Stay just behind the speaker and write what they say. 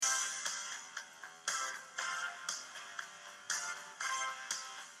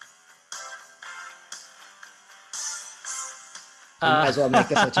We might as well make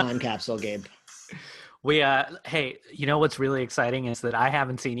this a Uh, time capsule, Gabe. hey, you know what's really exciting is that I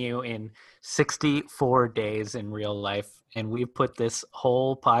haven't seen you in 64 days in real life, and we've put this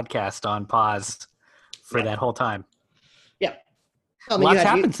whole podcast on pause for Yeah, that whole time. yeah. I mean, Lots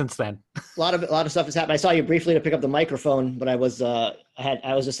happened since then. a lot of stuff has happened. I saw you briefly to pick up the microphone, but I was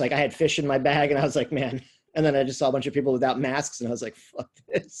just like, I had fish in my bag, and I was like, man. And then I just saw a bunch of people without masks, and I was like, fuck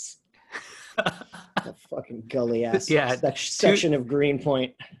this. That fucking gully ass Yeah, section of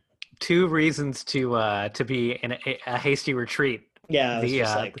Greenpoint. two reasons to be in a hasty retreat. Yeah, I was The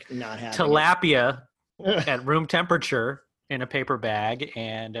just like not having tilapia it. at room temperature in a paper bag,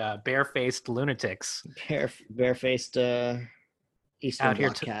 and barefaced lunatics Barefaced Eastern out here.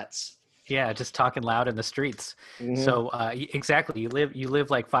 Bloc cats. Yeah, just talking loud in the streets. Mhm. So exactly, you live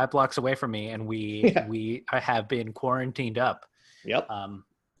like 5 blocks away from me, and we Yeah. we have been quarantined up Yep,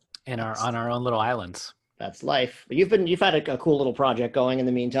 in our that's on our own little islands. that's life. But you've had a cool little project going in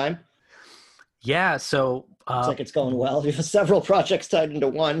the meantime. Yeah. So Looks like it's going well. You have several projects tied into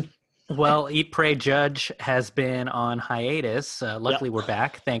one. well, Eat Pray Judge has been on hiatus. Luckily, Yep. we're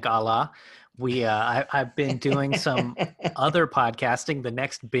back. Thank Allah. I've been doing some other podcasting, the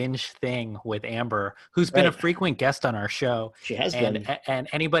Next Binge Thing with Amber, who's been a Right. frequent guest on our show. She has and been. and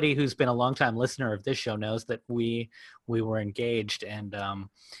anybody who's been a longtime listener of this show knows that we were engaged, and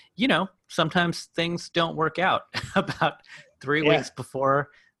sometimes things don't work out. About 3 weeks before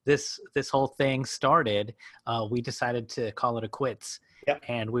this whole thing started, we decided to call it a quits. Yep.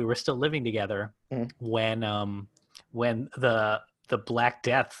 And we were still living together Mhm. when the Black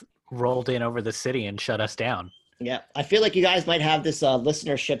Death rolled in over the city and shut us down. Yeah, I feel like you guys might have this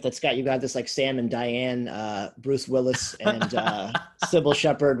listenership that's got you got this like Sam and Diane, Bruce Willis and Sybil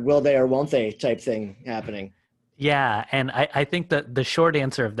Shepherd, will they or won't they type thing happening. Yeah, and I think that the short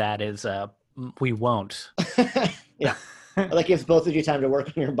answer of that is we won't. Yeah, that gives both of you time to work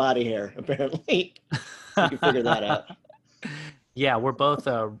on your body hair. Apparently, you can figure that out. Yeah, we're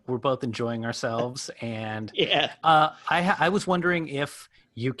both enjoying ourselves, and Yeah. I was wondering if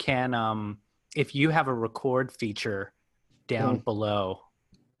you can if you have a record feature down below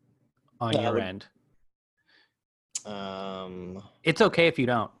on That your would- end. Um, It's okay if you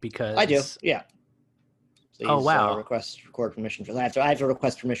don't, because I do. Yeah. Please, Oh, wow. record permission for that. I have to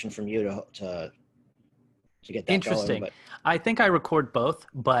request permission from you to get that Interesting. going. I think I record both,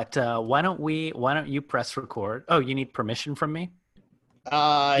 but why don't you press record? Oh, you need permission from me?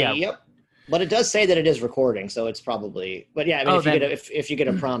 Yeah. Yep. But it does say that it is recording, so it's probably. But yeah, I mean, Oh, if you get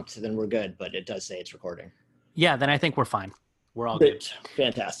a prompt, then we're good. But it does say it's recording. Yeah, then I think we're fine. We're all good.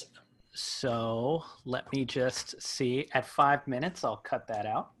 Fantastic. So let me just see. At 5 minutes, I'll cut that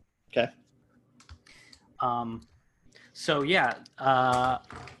out. Okay. So yeah,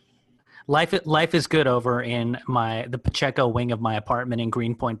 life is good over in the Pacheco wing of my apartment in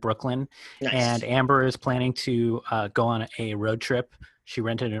Greenpoint, Brooklyn. Nice. And Amber is planning to go on a road trip. She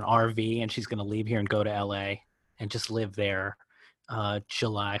rented an RV, and she's going to leave here and go to LA and just live there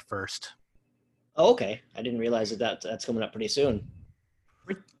July 1st. Oh, okay. I didn't realize that's coming up pretty soon.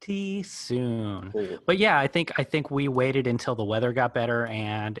 Pretty soon. Cool. But yeah, I think we waited until the weather got better,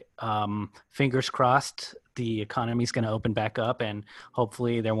 and fingers crossed the economy's going to open back up, and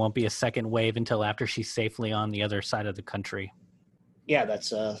hopefully there won't be a second wave until after she's safely on the other side of the country. Yeah, that's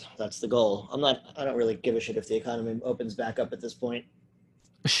the goal. I don't really give a shit if the economy opens back up at this point.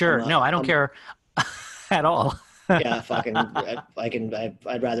 Sure. No, I don't care at all. Yeah, fucking,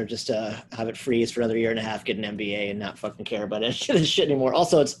 I'd rather just have it freeze for another year and a half, get an MBA, and not fucking care about this shit anymore.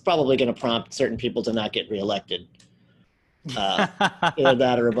 Also, it's probably going to prompt certain people to not get reelected. Either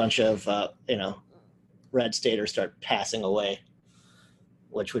that or a bunch of red staters start passing away,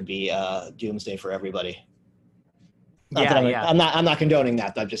 which would be doomsday for everybody. I'm not condoning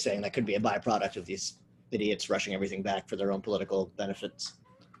that. I'm just saying that could be a byproduct of these idiots rushing everything back for their own political benefits.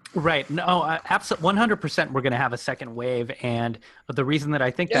 Right. No, absolutely. 100% we're going to have a second wave. And the reason that I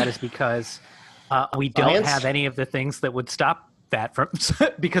think that is because we don't have any of the things that would stop that from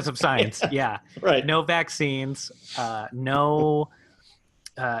because of science. Yeah. Right. No vaccines, no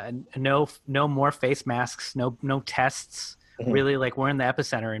more face masks, no tests. Mhm. Really, like, we're in the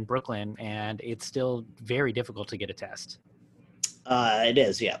epicenter in Brooklyn, and it's still very difficult to get a test. It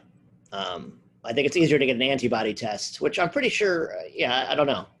is, yeah. I think it's easier to get an antibody test, which I'm pretty sure, I don't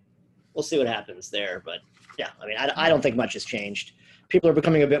know. We'll see what happens there. But yeah, I mean, I don't think much has changed. People are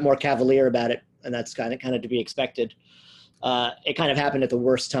becoming a bit more cavalier about it, and that's kind of to be expected. It kind of happened at the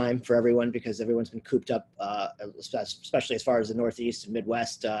worst time for everyone because everyone's been cooped up, especially as far as the Northeast and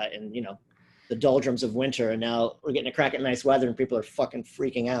Midwest, and the doldrums of winter. And now we're getting a crack at nice weather, and people are fucking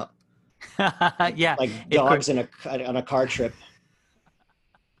freaking out. Yeah. Like dogs on a car trip.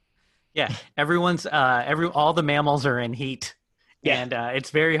 Yeah, all the mammals are in heat, Yeah, and it's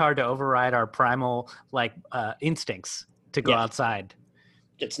very hard to override our primal instincts to go yeah, outside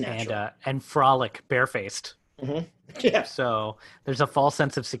it's natural. and frolic barefaced. Hmm. Yeah, So there's a false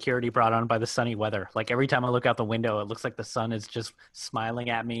sense of security brought on by the sunny weather. Like every time I look out the window, it looks like the sun is just smiling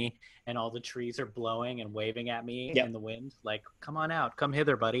at me, and all the trees are blowing and waving at me yeah. in the wind. Like, come on out, come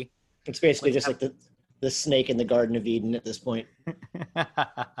hither, buddy. It's basically Let's just like the snake in the Garden of Eden at this point. have.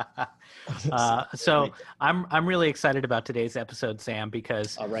 So, so right. I'm really excited about today's episode, Sam,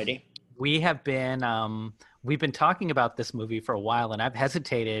 because Alrighty. we have been we've been talking about this movie for a while, and I've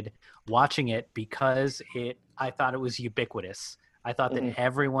hesitated watching it because I thought it was ubiquitous. I thought that Hmm.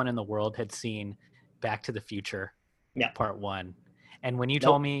 everyone in the world had seen Back to the Future Yeah. Part 1. And when you Nope.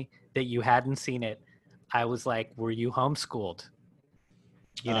 told me that you hadn't seen it, I was like, were you homeschooled?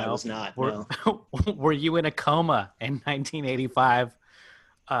 You I know, was not. were No. were you in a coma in 1985?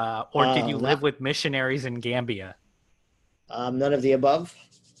 Or did you live Not, with missionaries in Gambia? none of the above.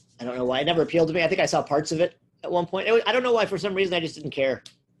 I don't know why. It never appealed to me. I think I saw parts of it at one point. I don't know why. For some reason, I just didn't care.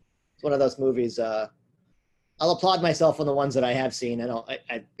 It's one of those movies. I'll applaud myself on the ones that I have seen.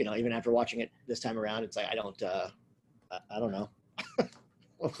 Even after watching it this time around, it's like I don't. I don't know.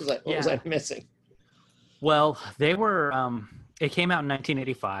 What was I missing? Well, they were. It came out in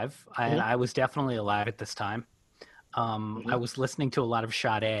 1985, and Mhm. I was definitely alive at this time. I Mhm. was listening to a lot of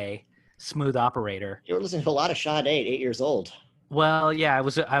Sade, Smooth Operator. You were listening to a lot of Sade, 8 years old. Well, yeah,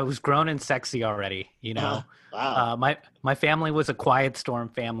 I was grown and sexy already. You know, Wow. my family was a Quiet Storm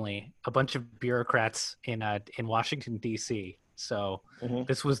family, a bunch of bureaucrats in Washington D.C. So Hmm.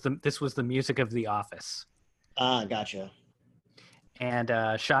 this was the music of The Office. Gotcha. And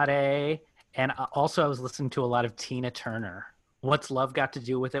Sade, and also I was listening to a lot of Tina Turner. What's Love Got to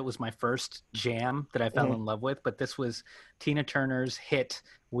Do with It was my first jam that I fell Mhm. in love with, but this was Tina Turner's hit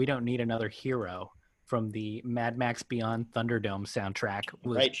We Don't Need Another Hero from the Mad Max Beyond Thunderdome soundtrack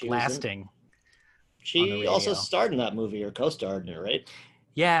was Right. blasting on the She also radio. starred in that movie or co-starred in it, right?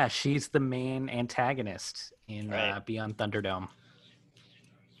 Yeah, she's the main antagonist in Right. Beyond Thunderdome.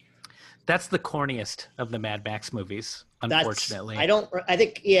 That's the corniest of the Mad Max movies, unfortunately. I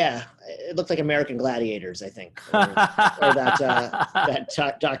think, yeah, it looked like American Gladiators, I think, or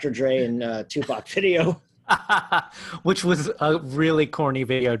that Dr. Dre and Tupac video. Which was a really corny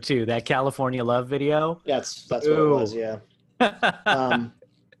video too. That California Love video. That's what it was. Yeah. Um,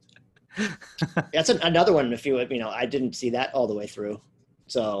 that's another one. If I didn't see that all the way through,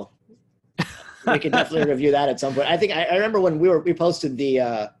 so we could definitely review that at some point. I think I remember when we posted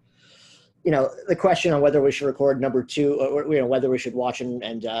the question on whether we should record number 2, or whether we should watch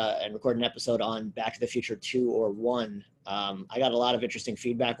and record an episode on Back to the Future 2 or 1. I got a lot of interesting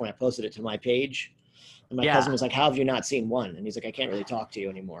feedback when I posted it to my page, and my cousin was like, "How have you not seen 1?" And he's like, "I can't really talk to you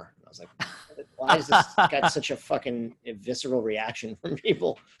anymore." And I was like, "Why has this got such a fucking visceral reaction from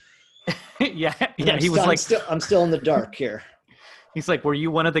people?" yeah. He was like, I'm still in the dark here. He's like, "Were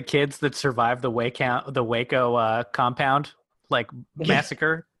you one of the kids that survived the Waco compound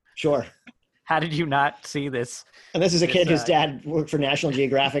massacre?" Sure. How did you not see this? And this is a kid whose dad worked for National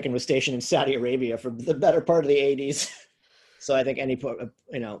Geographic and was stationed in Saudi Arabia for the better part of the 80s. So I think any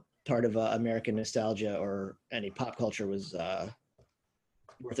part of American nostalgia or any pop culture was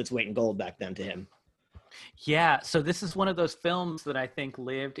worth its weight in gold back then to him. Yeah, so this is one of those films that I think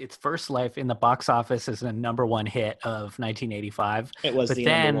lived its first life in the box office as a number 1 hit of 1985. It was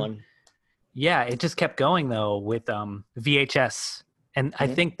number 1. Yeah, it just kept going though with VHS. And I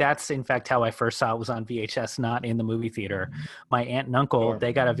think that's, in fact, how I first saw it was on VHS, not in the movie theater. My aunt and uncle,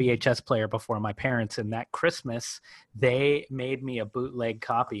 they got a VHS player before my parents. And that Christmas, they made me a bootleg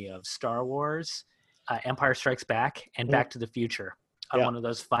copy of Star Wars, Empire Strikes Back, and Back to the Future on one of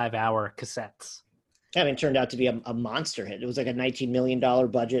those 5-hour cassettes. I mean, it turned out to be a monster hit. It was like a $19 million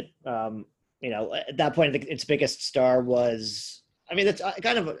budget. At that point, its biggest star was, I mean, that's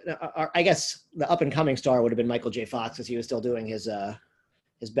kind of, I guess the up and coming star would have been Michael J. Fox, because he was still doing his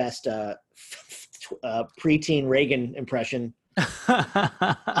best preteen Reagan impression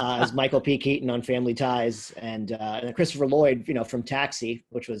as Michael P. Keaton on Family Ties, and then Christopher Lloyd, from Taxi,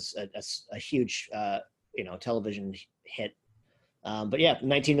 which was a huge, television hit. But yeah,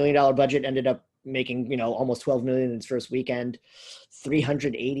 $19 million budget, ended up making, almost 12 million in its first weekend,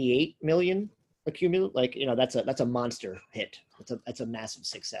 388 million accumulate. That's a monster hit. That's a massive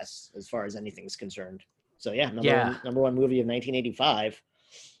success as far as anything's concerned. So yeah, number one movie of 1985.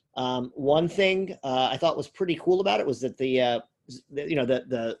 One thing I thought was pretty cool about it was that the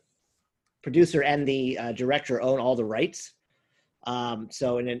producer and the director own all the rights.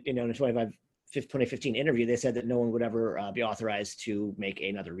 So in a 25 2015 interview, they said that no one would ever be authorized to make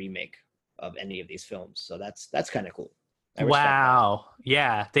another remake of any of these films. So that's kind of cool. Wow.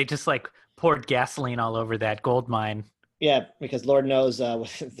 Yeah. They just like poured gasoline all over that gold mine. Yeah, because Lord knows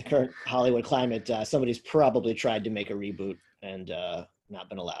with the current Hollywood climate, somebody's probably tried to make a reboot and not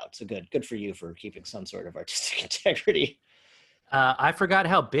been allowed. So good for you for keeping some sort of artistic integrity. I forgot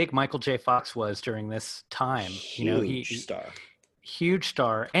how big Michael J. Fox was during this time. Huge star. Huge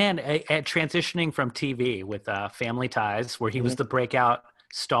star, and transitioning from TV with Family Ties, where he was the breakout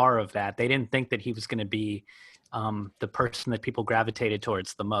star of that. They didn't think that he was going to be the person that people gravitated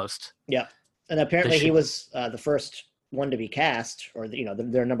towards the most. Yeah, and apparently he was the first one to be cast, or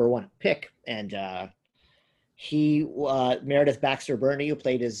their number one pick, and he Meredith Baxter Birney, who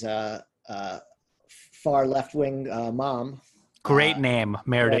played his far left wing mom. Great name,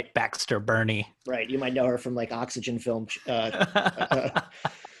 Meredith Baxter Birney. Right, you might know her from like Oxygen film,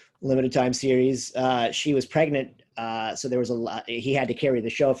 limited time series. She was pregnant, so there was a lot. He had to carry the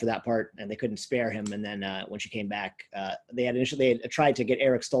show for that part, and they couldn't spare him. And then when she came back, they had tried to get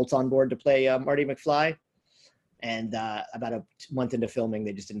Eric Stoltz on board to play Marty McFly, and about a month into filming,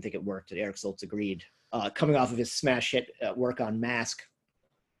 they just didn't think it worked. And Eric Stoltz agreed, coming off of his smash hit work on Mask.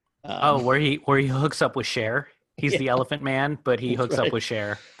 Where he hooks up with Cher. He's the Elephant Man, but he hooks up with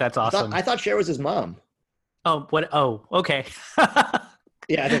Cher. That's awesome. I thought Cher was his mom. Oh, what? Oh, okay.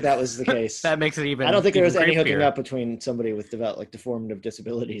 Yeah, I think that was the case. That makes it even. I don't think there was any creepier. hooking up between somebody with deformative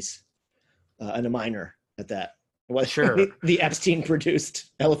disabilities and a minor at that. Sure. The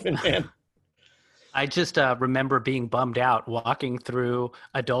Epstein-produced Elephant Man. I just remember being bummed out walking through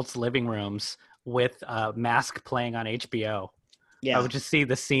adults' living rooms with Mask playing on HBO. Yeah. I would just see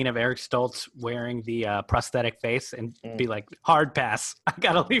the scene of Eric Stoltz wearing the prosthetic face and be like, hard pass. I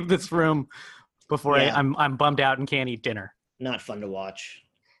got to leave this room before I'm bummed out and can't eat dinner. Not fun to watch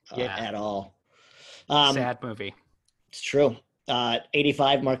at all. Sad movie. It's true.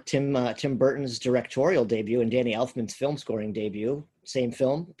 85 marked Tim Burton's directorial debut and Danny Elfman's film scoring debut. Same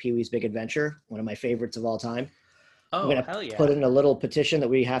film, Pee-wee's Big Adventure, one of my favorites of all time. Oh, I'm going to put in a little petition that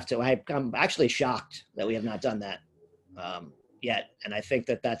we have to. I'm actually shocked that we have not done that yet. And I think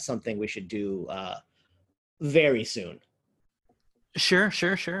that that's something we should do very soon. Sure.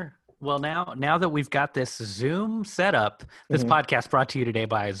 Well, now that we've got this Zoom set up, this podcast brought to you today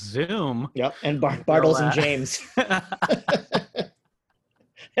by Zoom. Yep, and Bartles and James.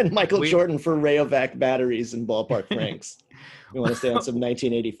 And Michael Jordan for Rayovac batteries and ballpark franks. We want to stay on some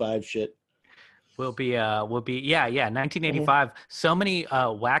 1985 shit. We'll be 1985. So many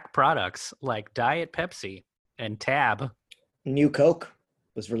whack products like Diet Pepsi and Tab. New Coke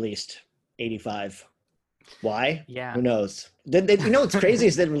was released 85. Why? Yeah. Who knows? What's crazy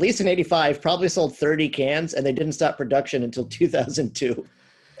is that released in 85 probably sold 30 cans and they didn't stop production until 2002.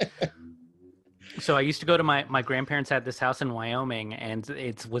 So I used to go to my grandparents had this house in Wyoming, and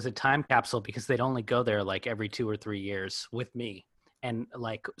it was a time capsule because they'd only go there like every 2 or 3 years with me. And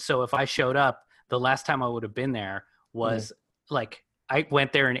like, so if I showed up, the last time I would have been there was like, I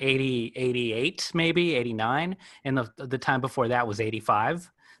went there in 80, 88, maybe 89. And the time before that was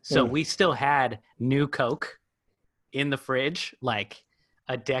 85. So we still had New Coke in the fridge, like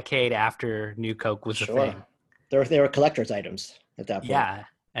a decade after New Coke was a thing. They were collector's items at that point. Yeah,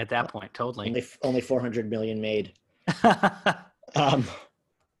 at that point, totally. Only 400 million made.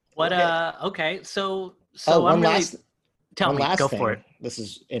 Okay, so I'm really... Tell me, go for it. This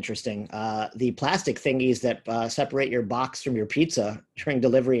is interesting. The plastic thingies that separate your box from your pizza during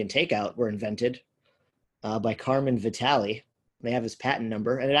delivery and takeout were invented by Carmen Vitali. They have his patent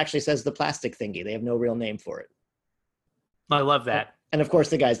number, and it actually says the plastic thingy. They have no real name for it. I love that. And of course,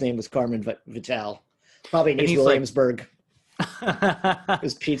 the guy's name was Carmen Vital. Probably in East Williamsburg.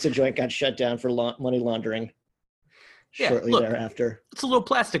 His pizza joint got shut down for money laundering shortly thereafter. It's a little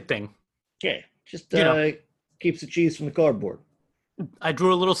plastic thing. Yeah, just keeps the cheese from the cardboard. I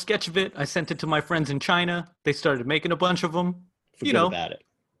drew a little sketch of it. I sent it to my friends in China. They started making a bunch of them. Forget about it.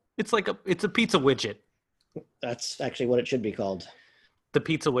 It's like it's a pizza widget. That's actually what it should be called. The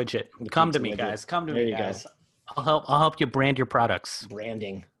pizza widget. Come to me, guys. Come to me, guys. I'll help you brand your products.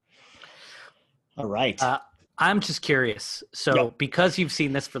 Branding. All right. I'm just curious. So because you've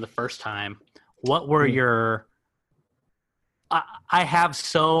seen this for the first time, what were your... I have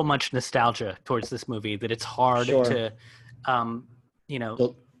so much nostalgia towards this movie that it's hard to,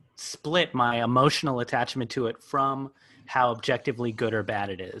 split my emotional attachment to it from how objectively good or bad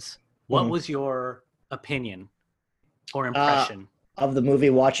it is. What was your opinion or impression of the movie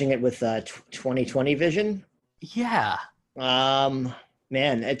watching it with 2020 vision? Yeah.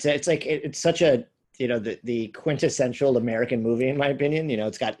 Man, it's like it's such a the quintessential American movie in my opinion.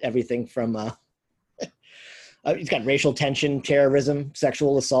 It's got everything from He's got racial tension, terrorism,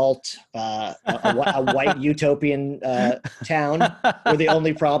 sexual assault, a white utopian town where the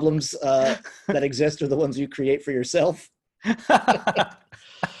only problems that exist are the ones you create for yourself.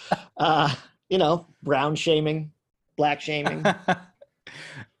 Brown shaming, black shaming,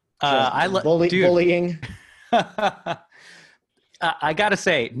 bullying. I gotta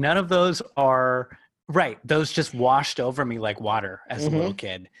say, none of those are right. Those just washed over me like water as a little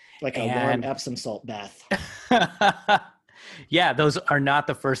kid. Like a warm Epsom salt bath. Yeah, those are not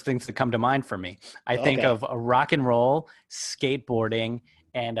the first things that come to mind for me. I think of rock and roll, skateboarding,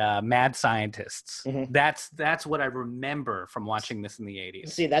 and mad scientists. Mm-hmm. That's what I remember from watching this in the 80s.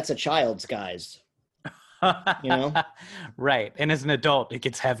 See, that's a child's guise. Right. And as an adult, it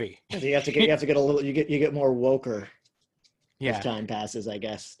gets heavy. So you have to get a little. You get more woker. Yeah. As time passes, I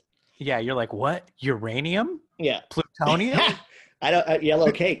guess. Yeah, you're like, what? Uranium? Yeah. Plutonium?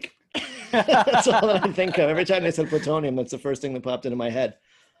 Yellow cake. That's all that I think of. Every time they said plutonium, that's the first thing that popped into my head.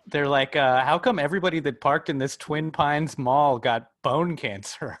 They're like, how come everybody that parked in this Twin Pines mall got bone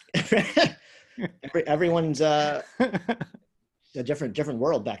cancer? Everyone's a different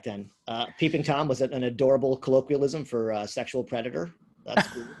world back then. Peeping Tom was an adorable colloquialism for sexual predator. That's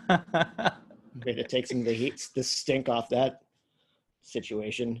cool. It takes the stink off that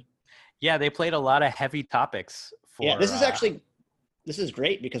situation. Yeah, they played a lot of heavy topics. This is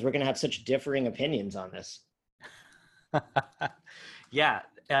great because we're going to have such differing opinions on this. Yeah.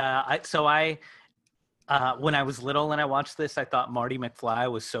 When I was little and I watched this, I thought Marty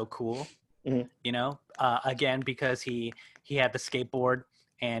McFly was so cool. Mm-hmm. Again, because he had the skateboard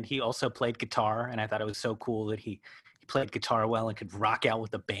and he also played guitar. And I thought it was so cool that he played guitar well and could rock out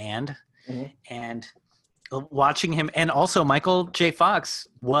with a band. Mm-hmm. And watching him, and also Michael J. Fox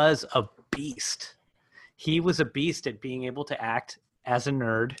was a beast. He was a beast at being able to act as a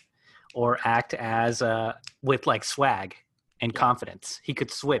nerd or act as with like swag and confidence. He could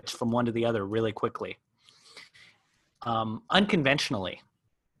switch from one to the other really quickly, unconventionally.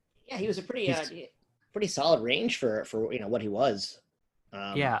 Yeah, he was a pretty solid range for what he was.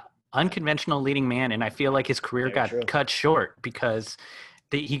 Unconventional leading man, and I feel like his career got cut short because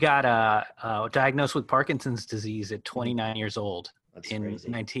he got diagnosed with Parkinson's disease at 29 years old. That's in crazy.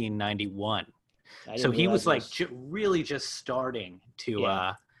 1991. So he was like really just starting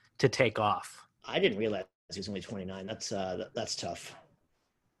to take off. I didn't realize he was only 29. That's tough.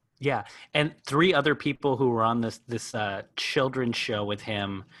 Yeah, and 3 other people who were on this children's show with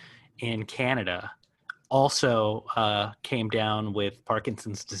him in Canada also came down with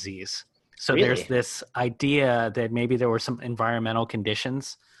Parkinson's disease. So really? There's this idea that maybe there were some environmental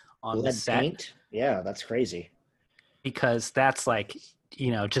conditions on the set. Paint? Yeah, that's crazy. Because that's like,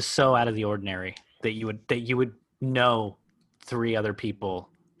 just so out of the ordinary that you would know 3 other people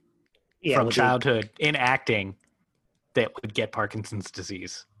from childhood in acting that would get Parkinson's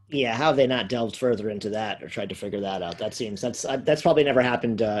disease. Yeah, how have they not delved further into that or tried to figure that out? That's probably never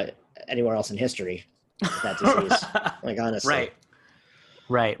happened anywhere else in history. That disease, like honestly.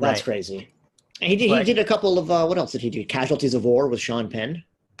 Right. That's crazy. And he did a couple of what else did he do? Casualties of War with Sean Penn.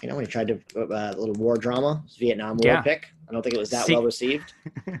 When he tried to a little war drama, Vietnam War pick. I don't think it was that well received.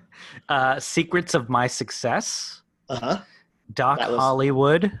 Secrets of My Success. Doc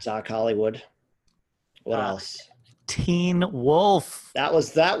Hollywood. What Uh-huh. else? Teen Wolf. That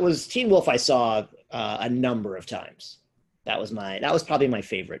was Teen Wolf. I saw a number of times. That was probably my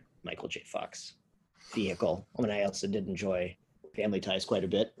favorite Michael J. Fox vehicle. I mean, I also did enjoy Family Ties quite a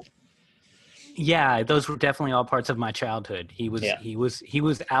bit. Yeah, those were definitely all parts of my childhood. He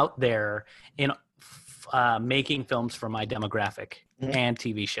was out there in making films for my demographic and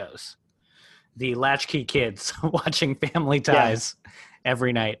TV shows. The latchkey kids watching Family Ties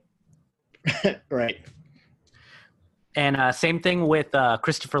every night. Right. And same thing with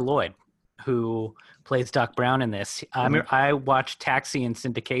Christopher Lloyd, who plays Doc Brown in this. I watch Taxi in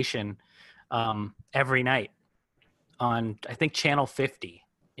syndication every night on, I think, Channel 50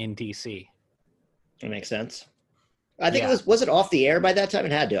 in DC. That makes sense. I think it was it off the air by that time?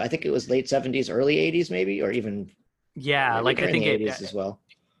 It had to. I think it was late 70s, early 80s maybe, or even I think it 80s as well.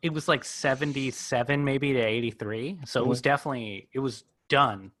 It was like 77 maybe to 83. So it was definitely, it was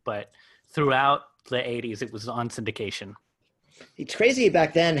done, but throughout the 80s it was on syndication. It's crazy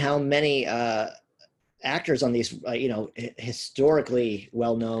back then how many actors on these historically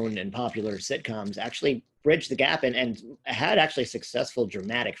well-known and popular sitcoms actually bridged the gap and had actually successful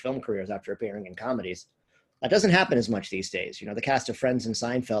dramatic film careers after appearing in comedies. That doesn't happen as much these days. The cast of Friends and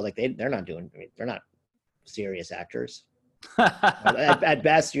Seinfeld, like they're not they're not serious actors. At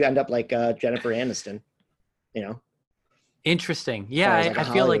best, you end up like Jennifer Aniston. Interesting. Yeah, I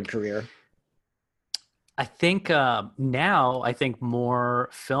feel like career. I think now I think more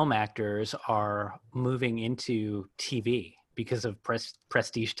film actors are moving into TV because of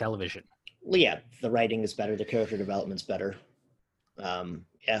prestige television. Well, yeah, the writing is better, the character development's better.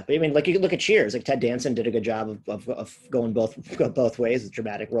 Yeah, but I mean, like you look at Cheers, like Ted Danson did a good job of going both ways with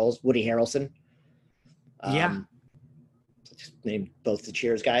dramatic roles. Woody Harrelson, Yeah. um, just named both the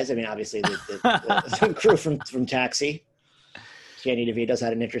Cheers guys. I mean, obviously the crew from Taxi. Danny DeVito's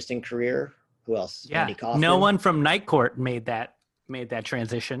had an interesting career. Who else? Yeah. Andy Kaufman. No one from Night Court made that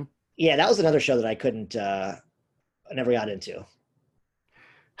transition. Yeah, that was another show that I couldn't. I never got into.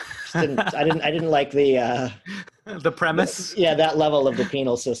 I didn't like the the premise. Yeah, that level of the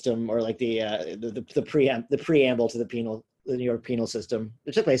penal system, or like the preamble to the New York penal system.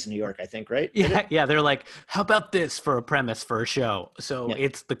 It took place in New York, I think, right? Yeah, yeah. They're like, how about this for a premise for a show? So Yeah.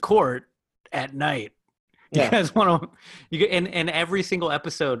 it's the court at night. You Yeah. guys want to? And every single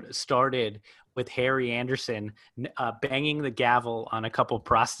episode started with Harry Anderson banging the gavel on a couple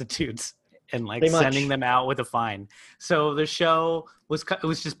prostitutes and like Pretty much. sending them out with a fine. So the show was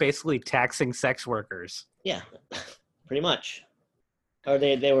just basically taxing sex workers. Yeah, pretty much. Or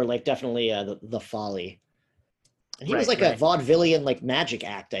they were like definitely the folly. And he was Right, like a right. vaudevillian like magic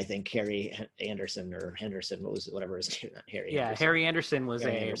act, I think. Harry Anderson or Henderson, whatever his name, not Harry. Yeah, Anderson. Harry Anderson was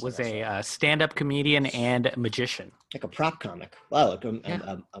Harry Anderson, was that's a stand-up comedian and magician. Like a prop comic. Wow, like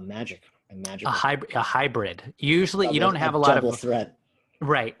Yeah. a magic. A hybrid. Usually, you don't have a lot double of threat.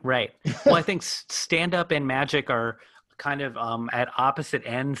 right. Well, I think stand-up and magic are kind of at opposite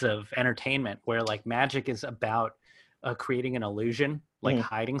ends of entertainment, where like magic is about creating an illusion, like Mhm.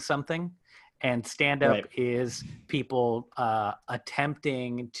 hiding something, and stand-up Right. is people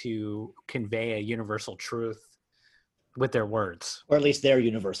attempting to convey a universal truth with their words. Or at least they're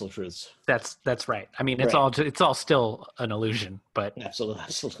universal truths. That's right. I mean, it's Right. it's all still an illusion, but Absolutely.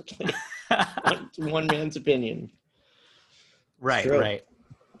 One man's opinion. right, True. right.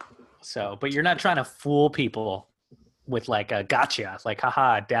 So, but you're not trying to fool people with like a gotcha, like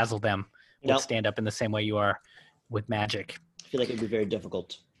haha, dazzle them with Nope. stand up in the same way you are with magic I feel like it'd be very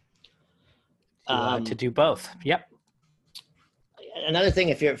difficult. to do both. Yep. Another thing,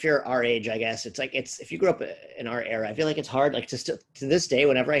 if you're our age, I guess it's if you grew up in our era, I feel like it's hard. Like to this day,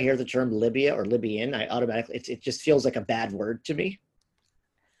 whenever I hear the term Libya or Libyan, I automatically it just feels like a bad word to me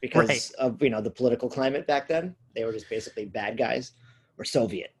because Right. of the political climate back then. They were just basically bad guys, or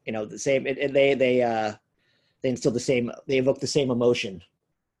Soviet. The same. And they instill the same. They evoke the same emotion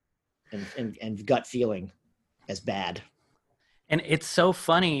and gut feeling as bad. And it's so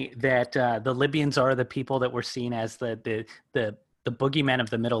funny that the Libyans are the people that were seen as the boogeymen of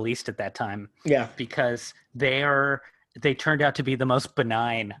the Middle East at that time, Yeah. because they turned out to be the most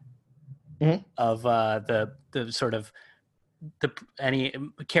benign Mhm. of the sort of any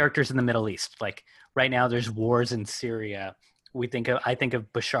characters in the Middle East. Like right now, there's wars in Syria. I think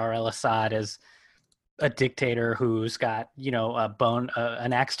of Bashar al-Assad as a dictator who's got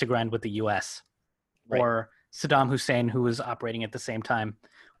an axe to grind with the U.S. Right. Or Saddam Hussein, who was operating at the same time,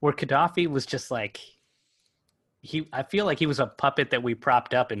 where Gaddafi was just like I feel like he was a puppet that we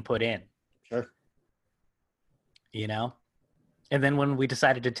propped up and put in, Sure. And then when we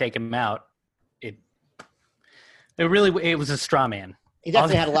decided to take him out, it was a straw man. He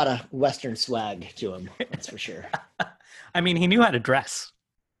definitely had a lot of Western swag to him. That's for sure. I mean, he knew how to dress.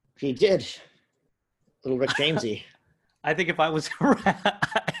 He did. Little Rick Jamesy. I think if I was,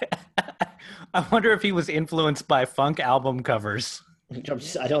 I wonder if he was influenced by funk album covers.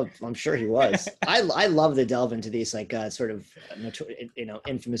 I'm sure he was. I love to delve into these sort of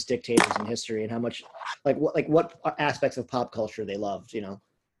infamous dictators in history and how much what aspects of pop culture they loved.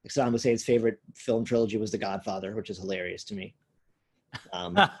 Like Saddam Hussein's favorite film trilogy was The Godfather, which is hilarious to me.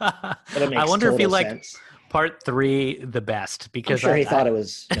 But it makes I wonder if he total liked sense. part 3 the best, I'm because sure he thought it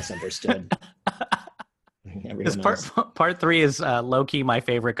was misunderstood. Because Everyone knows. part 3 is low key my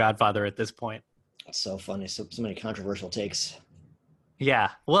favorite Godfather at this point. It's so funny. So many controversial takes. Yeah,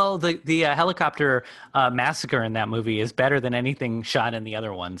 well, the helicopter massacre in that movie is better than anything shot in the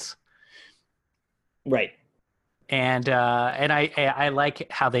other ones, Right. and I like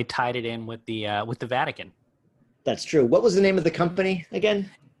how they tied it in with the Vatican. That's true. What was the name of the company again?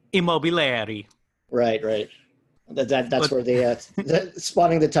 Immobiliari. Right. That's where the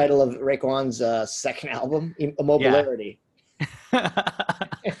spawning the title of Raekwon's second album, Immobiliarity.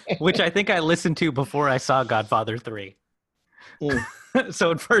 Which I think I listened to before I saw Godfather 3. Mm.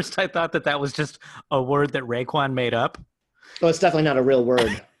 So at first I thought that was just a word that Raekwon made up. Well, it's definitely not a real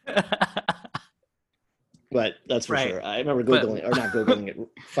word, but that's for Right. sure. I remember Googling, or not Googling it,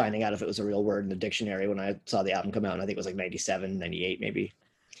 finding out if it was a real word in the dictionary when I saw the album come out, and I think it was like 97, 98 maybe.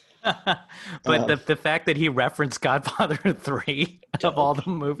 But the fact that he referenced Godfather 3 of all the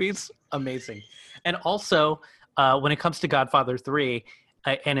movies, amazing. And also, when it comes to Godfather 3,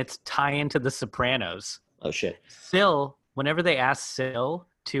 and its tie into The Sopranos, Oh shit. Sil, whenever they ask Sil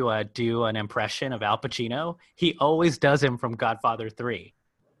to do an impression of Al Pacino, he always does him from Godfather 3.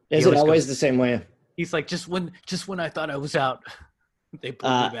 Is it always the same way? He's like, just when I thought I was out, they put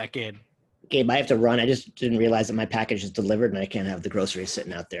me back in. Gabe, I have to run. I just didn't realize that my package is delivered and I can't have the groceries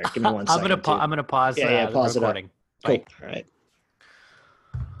sitting out there. Give me 1 second. I'm gonna pause. Pause the recording. Cool. All right.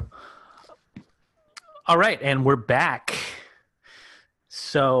 All right, and we're back.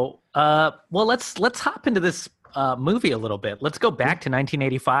 So, well, let's hop into this movie a little bit. Let's go back to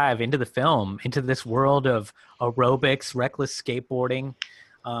 1985, into the film, into this world of aerobics, reckless skateboarding,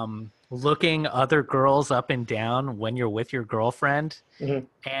 looking other girls up and down when you're with your girlfriend,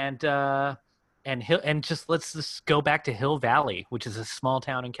 and let's just go back to Hill Valley, which is a small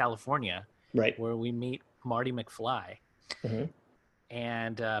town in California, right, where we meet Marty McFly,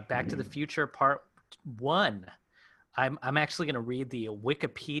 and Back to the Future Part 1. I'm actually going to read the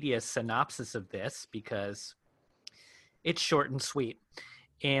Wikipedia synopsis of this because it's short and sweet.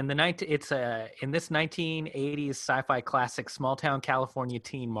 In this 1980s sci-fi classic, small-town California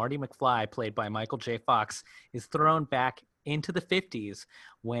teen Marty McFly, played by Michael J. Fox, is thrown back into the 50s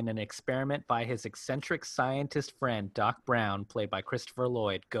when an experiment by his eccentric scientist friend Doc Brown, played by Christopher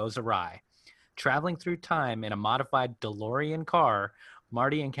Lloyd, goes awry. Traveling through time in a modified DeLorean car,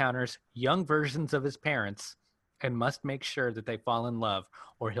 Marty encounters young versions of his parents and must make sure that they fall in love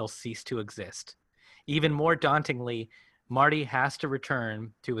or he'll cease to exist. Even more dauntingly, Marty has to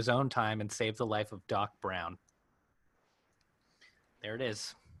return to his own time and save the life of Doc Brown. There it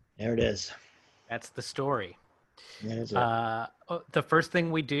is. There it is. That's the story. That is it. The first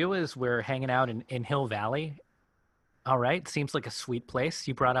thing we do is we're hanging out in Hill Valley. All right. Seems like a sweet place.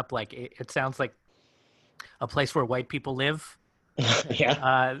 You brought up it sounds like a place where white people live.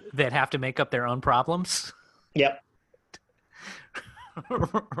 Yeah. That have to make up their own problems. Yep.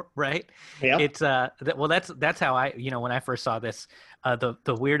 Right. Yeah. It's that's how I, when I first saw this,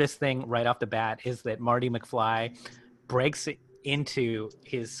 the weirdest thing right off the bat is that Marty McFly breaks into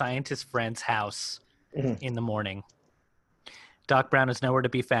his scientist friend's house in the morning. Doc Brown is nowhere to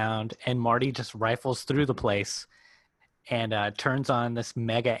be found, and Marty just rifles through the place and turns on this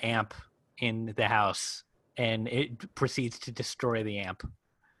mega amp in the house, and it proceeds to destroy the amp,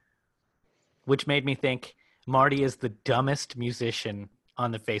 which made me think Marty is the dumbest musician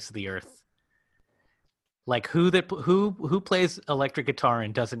on the face of the earth. Like who plays electric guitar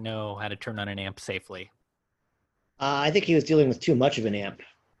and doesn't know how to turn on an amp safely? I think he was dealing with too much of an amp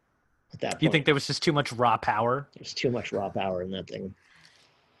at that point. You think there was just too much raw power? There's too much raw power in that thing.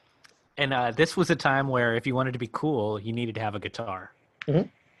 And this was a time where if you wanted to be cool, you needed to have a guitar.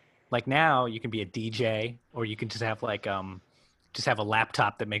 Like now, you can be a DJ, or you can just have have a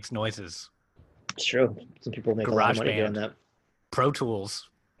laptop that makes noises. It's true. Some people make a lot of money doing that. Pro Tools.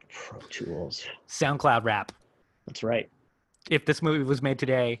 SoundCloud rap. That's right. If this movie was made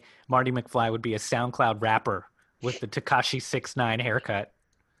today, Marty McFly would be a SoundCloud rapper with the Tekashi 6ix9ine haircut.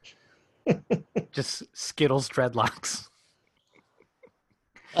 Just Skittles dreadlocks.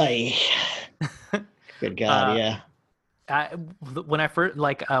 Good God, yeah. When I first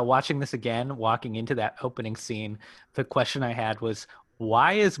watching this again, walking into that opening scene, the question I had was,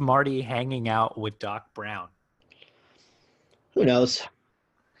 why is Marty hanging out with Doc Brown? Who knows?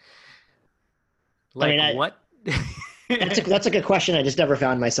 What? That's a good question. I just never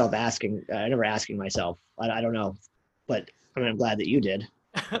found myself asking. Never asking myself. I don't know, but I'm glad that you did.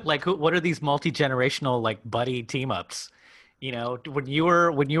 What are these multi-generational buddy team ups? When you were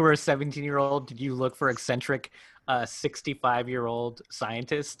a 17-year-old, did you look for eccentric 65-year-old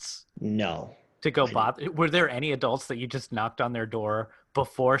scientists? No. To go bother? Were there any adults that you just knocked on their door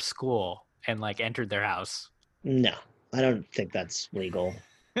before school and entered their house? No, I don't think that's legal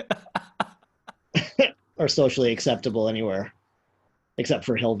or socially acceptable anywhere, except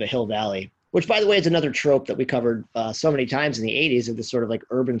for Hill Valley, which, by the way, is another trope that we covered so many times in the 80s of this sort of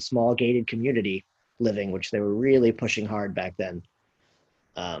urban, small, gated community living, which they were really pushing hard back then.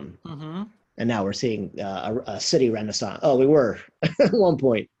 And now we're seeing a city renaissance. Oh, we were at one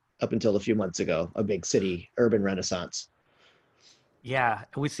point up until a few months ago, a big city urban renaissance. Yeah,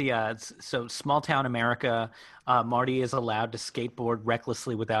 we see so small town America. Marty is allowed to skateboard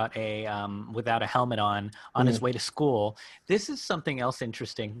recklessly without a helmet on his way to school. This is something else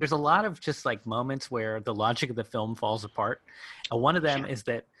interesting. There's a lot of just moments where the logic of the film falls apart. One of them is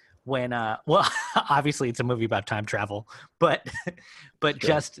that when well, obviously it's a movie about time travel, but Sure.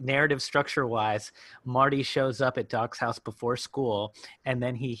 just narrative structure wise, Marty shows up at Doc's house before school, and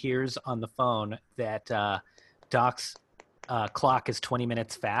then he hears on the phone that Doc's clock is 20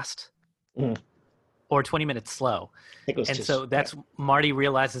 minutes fast. Mhm. Or 20 minutes slow. I think it was And just, so that's Marty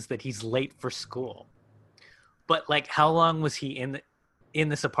realizes that he's late for school. But like, how long was he in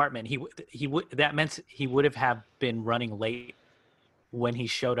this apartment? He would that meant he would have been running late when he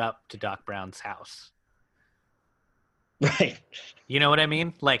showed up to Doc Brown's house. right. You know what I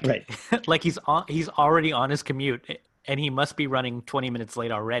mean? Like, Right. like he's already on his commute, and he must be running 20 minutes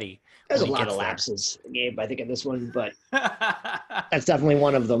late already. There's a when he lot of gets there. lapses, Gabe, I think, in this one, but that's definitely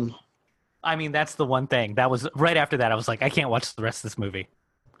one of them. I mean, that's the one thing. That was right after that. I was like, I can't watch the rest of this movie.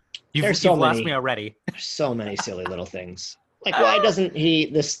 There's You've so lost many. me already. There's so many silly little things. Like, why doesn't he,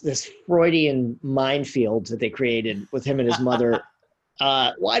 this Freudian minefield that they created with him and his mother,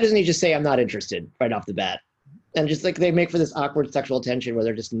 why doesn't he just say, I'm not interested right off the bat? And just like they make for this awkward sexual tension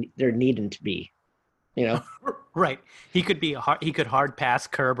where they're needing to be, you know, Right. He could hard pass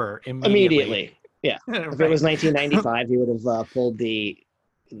Kerber immediately. Yeah. If it was 1995, he would have pulled the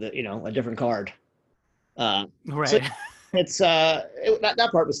a different card. Right. So it's that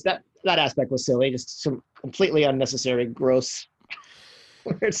part was that aspect was silly, just some completely unnecessary, gross,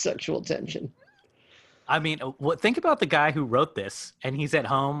 weird sexual tension. I mean, think about the guy who wrote this, and he's at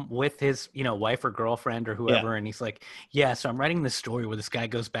home with his, wife or girlfriend or whoever, and he's like, "Yeah, so I'm writing this story where this guy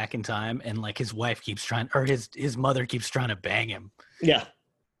goes back in time, and like his wife keeps trying, or his mother keeps trying to bang him." Yeah.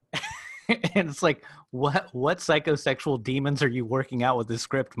 And it's like, what psychosexual demons are you working out with this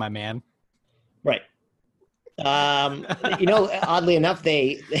script, my man? Right. Oddly enough,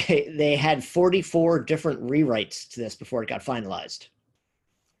 they had 44 different rewrites to this before it got finalized.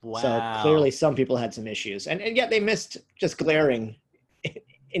 Wow. So clearly some people had some issues, and yet they missed just glaring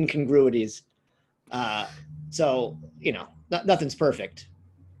incongruities. So nothing's perfect.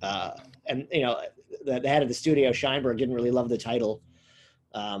 And the head of the studio, Scheinberg, didn't really love the title.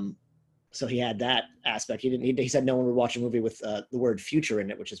 So he had that aspect. He said no one would watch a movie with the word future in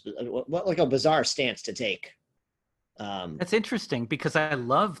it, which is like a bizarre stance to take. That's interesting because I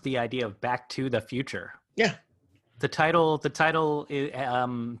love the idea of Back to the Future. Yeah. The title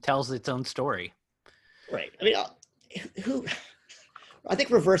tells its own story. Right. I mean, I think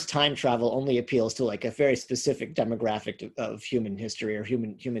reverse time travel only appeals to like a very specific demographic of human history or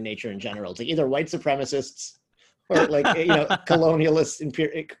human nature in general. It's like either white supremacists or like colonialist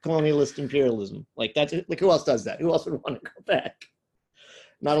imperialism. Like that's like, who else does that? Who else would want to go back?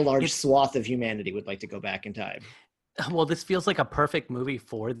 Not a large swath of humanity would like to go back in time. Well, this feels like a perfect movie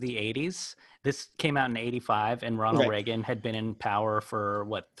for the 80s. This came out in 85, and Ronald Reagan had been in power for,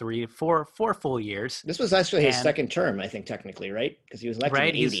 4 full years. This was actually his second term, I think, technically, right? Because he was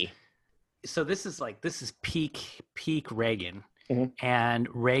elected in 80. So this is peak Reagan. Mm-hmm. And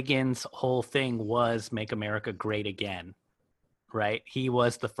Reagan's whole thing was make America great again, right? He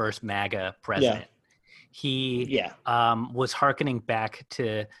was the first MAGA president. He was hearkening back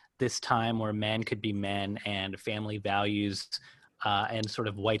to this time where men could be men and family values and sort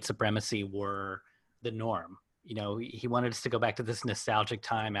of white supremacy were the norm. He wanted us to go back to this nostalgic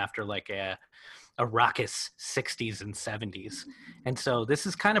time after like a raucous 60s and 70s. And so this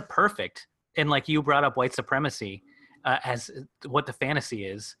is kind of perfect. And like you brought up white supremacy as what the fantasy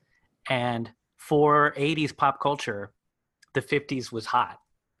is. And for 80s pop culture, the 50s was hot.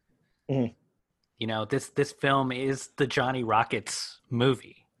 Mm-hmm. This film is the Johnny Rockets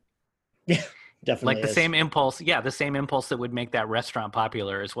movie. Yeah, definitely. Like the same impulse that would make that restaurant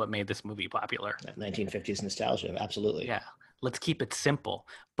popular is what made this movie popular. That 1950s nostalgia, absolutely. Yeah, let's keep it simple.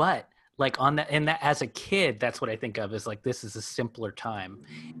 But like as a kid, that's what I think of as like, this is a simpler time.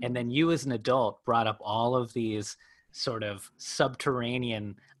 And then you as an adult brought up all of these sort of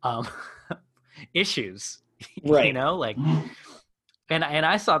subterranean issues, right? And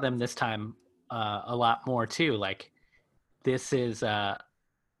I saw them this time a lot more too. Like this is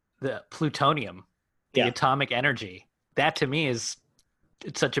the plutonium, the atomic energy. That to me it's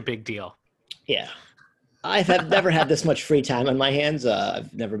such a big deal. Yeah. I've never had this much free time on my hands.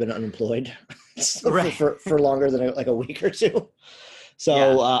 I've never been unemployed for longer than like a week or two.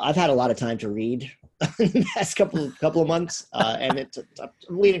 So I've had a lot of time to read in the past couple of months, and I'm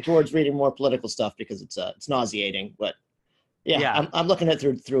leaning towards reading more political stuff because it's nauseating. But I'm looking at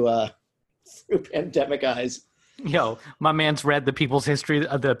it through pandemic eyes. My man's read the People's History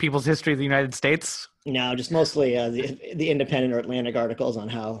of the United States. No, just mostly the Independent or Atlantic articles on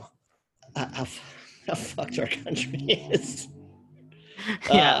how fucked our country is.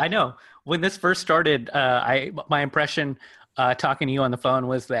 I know. When this first started, my impression talking to you on the phone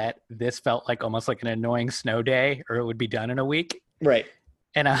was that this felt like almost like an annoying snow day, or it would be done in a week. Right.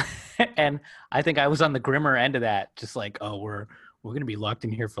 And and I think I was on the grimmer end of that, just like, oh, we're gonna be locked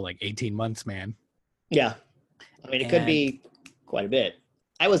in here for like 18 months, man. Yeah. I mean, it could be quite a bit.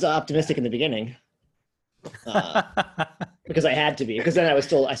 I was optimistic in the beginning because I had to be, because then I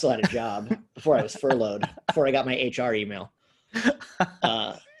still had a job before I was furloughed, before I got my HR email.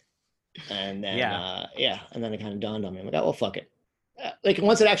 And then, and then it kind of dawned on me. I'm like, oh, well, fuck it. Like,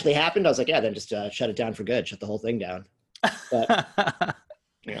 once it actually happened, I was like, yeah, then just shut it down for good. Shut the whole thing down. But,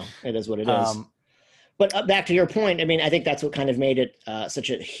 it is what it is. But back to your point, I mean, I think that's what kind of made it such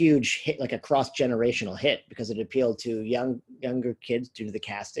a huge hit, like a cross-generational hit, because it appealed to younger kids due to the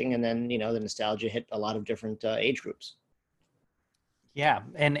casting. And then, the nostalgia hit a lot of different age groups. Yeah,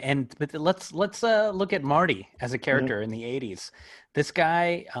 but let's look at Marty as a character in the 80s. This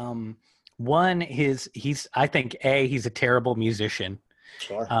guy, I think A, he's a terrible musician.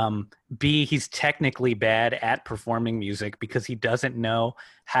 Sure. B, he's technically bad at performing music because he doesn't know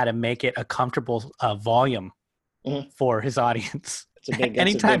how to make it a comfortable volume for his audience. It's a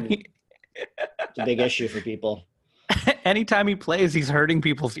big issue for people. Anytime he plays, he's hurting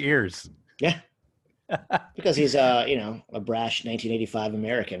people's ears. Yeah. Because he's a brash 1985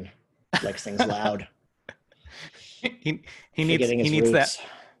 American, likes things loud. he needs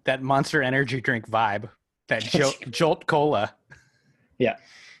that Monster Energy drink vibe, that Jolt Cola. Yeah.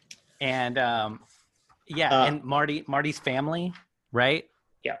 And and Marty's family, right?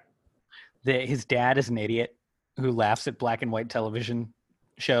 Yeah. His dad is an idiot who laughs at black and white television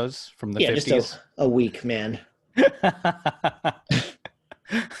shows from the 50s. Just a weak man.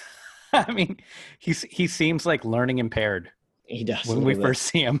 I mean, he seems like learning impaired. He does when we first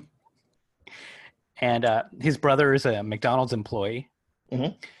see him. And his brother is a McDonald's employee.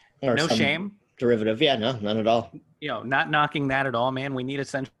 Mm-hmm. No shame. Derivative. Yeah, no, none at all. Not knocking that at all, man. We need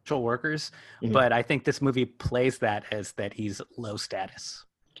essential workers. Mm-hmm. But I think this movie plays that as that he's low status.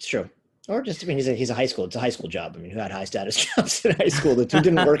 It's true. Or just, I mean, it's a high school job. I mean, who had high status jobs in high school that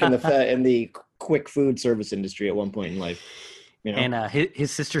didn't work in the quick food service industry at one point in life. And his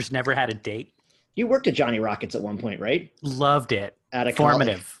sisters never had a date. You worked at Johnny Rockets at one point, right? Loved it. Out of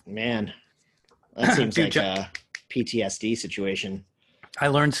Formative. College. Man, that seems like a PTSD situation. I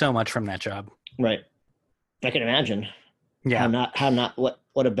learned so much from that job. Right. I can imagine. Yeah.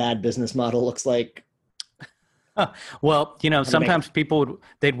 What a bad business model looks like. Well, sometimes people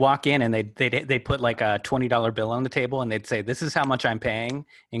they'd walk in and they'd put like a $20 bill on the table and they'd say, "This is how much I'm paying,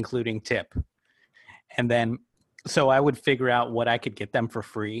 including tip." And then so I would figure out what I could get them for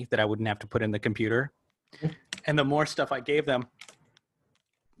free that I wouldn't have to put in the computer. And the more stuff I gave them,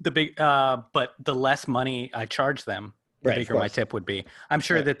 but the less money I charged them, the bigger my tip would be. I'm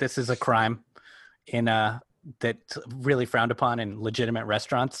sure that this is a crime that's really frowned upon in legitimate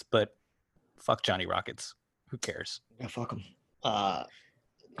restaurants, but fuck Johnny Rockets. Who cares? Yeah, fuck them.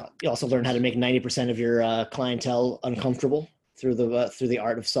 You also learn how to make 90% of your clientele uncomfortable through the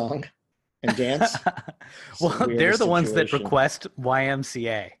art of song and dance. Well, they're the ones that request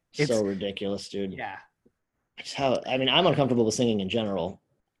YMCA. It's so ridiculous, dude. Yeah. I'm uncomfortable with singing in general,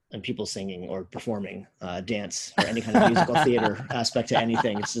 and people singing or performing dance or any kind of musical theater aspect to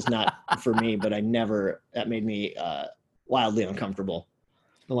anything. It's just not for me, but that made me wildly uncomfortable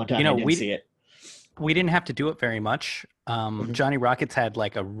the one time I didn't see it. We didn't have to do it very much. Johnny Rockets had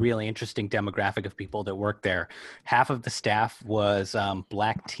like a really interesting demographic of people that worked there. Half of the staff was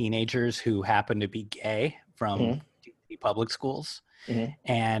black teenagers who happened to be gay from public schools.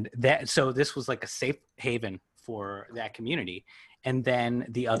 And so this was like a safe haven for that community. And then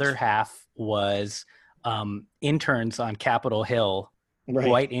the other half was interns on Capitol Hill,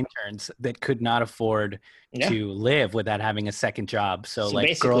 white interns that could not afford to live without having a second job. So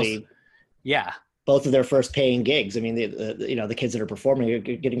like girls, both of their first paying gigs. I mean, the kids that are performing are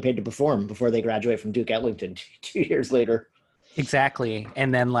getting paid to perform before they graduate from Duke Ellington 2 years later. Exactly.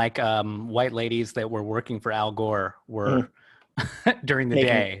 And then like white ladies that were working for Al Gore were during the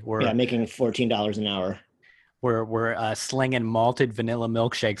day were making $14 an hour. We're slinging malted vanilla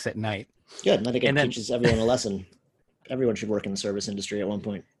milkshakes at night. Good. I think it teaches everyone a lesson. Everyone should work in the service industry at one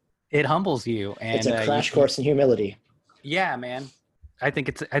point. It humbles you. And it's a crash course in humility. Yeah, man. I think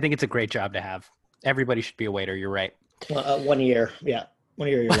it's a great job to have. Everybody should be a waiter. You're right. 1 year. Yeah. 1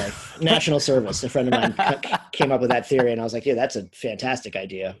 year of your life. National service. A friend of mine came up with that theory, and I was like, yeah, that's a fantastic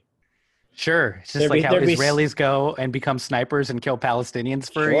idea. Sure. It's just like how Israelis go and become snipers and kill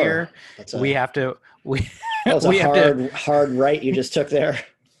Palestinians for a year. We have to... That was a hard right you just took there.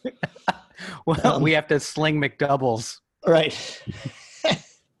 Well, we have to sling McDoubles. Right.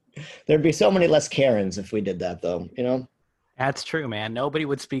 There'd be so many less Karens if we did that, though, That's true, man. Nobody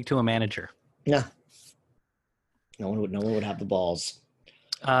would speak to a manager. No, no one would. No one would have the balls.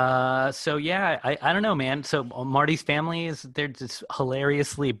 So yeah, I don't know, man. So Marty's family they're just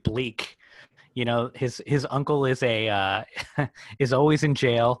hilariously bleak. You know, his uncle is a is always in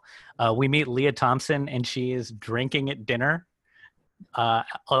jail. We meet Leah Thompson, and she is drinking at dinner.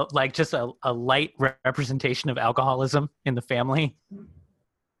 Like just a light representation of alcoholism in the family.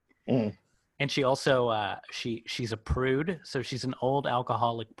 Mm. And she also she's a prude, so she's an old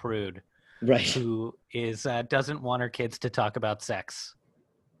alcoholic prude, Right. who is doesn't want her kids to talk about sex.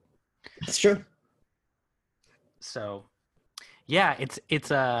 That's true. So, yeah, it's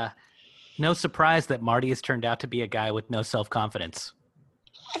no surprise that Marty has turned out to be a guy with no self-confidence.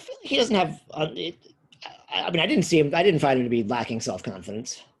 I feel like he doesn't have. I mean, I didn't see him. I didn't find him to be lacking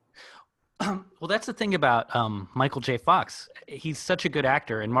self-confidence. Well, that's the thing about Michael J. Fox. He's such a good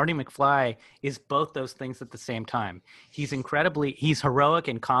actor, and Marty McFly is both those things at the same time. He's heroic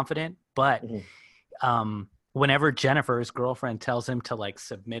and confident, but whenever Jennifer, his girlfriend, tells him to like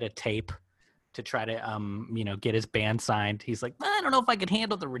submit a tape to try to get his band signed, he's like, I don't know if I can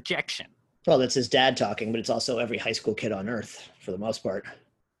handle the rejection. Well, that's his dad talking, but it's also every high school kid on earth for the most part.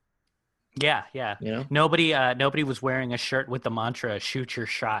 Yeah. You know, nobody was wearing a shirt with the mantra "Shoot your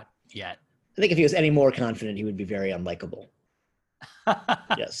shot" yet. I think if he was any more confident, he would be very unlikable.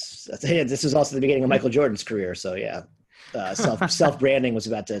 Yes, this was also the beginning of Michael Jordan's career. So yeah, self branding was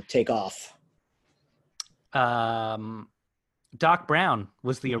about to take off. Doc Brown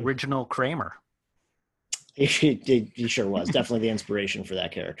was the original Kramer. He sure was. Definitely the inspiration for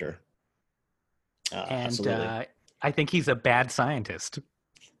that character. And absolutely. I think he's a bad scientist.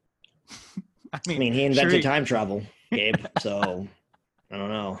 I mean, he invented time travel, Gabe. So I don't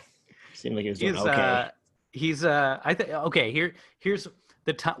know. Seemed like he was doing okay. Here's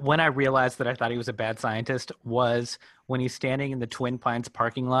the time when I realized that I thought he was a bad scientist was when he's standing in the Twin Pines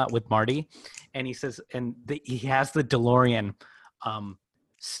parking lot with Marty, and he says, he has the DeLorean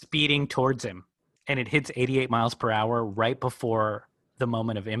speeding towards him, and it hits 88 miles per hour right before the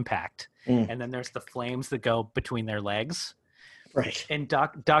moment of impact. And then there's the flames that go between their legs. Right. And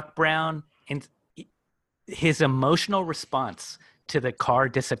Doc Brown, and his emotional response to the car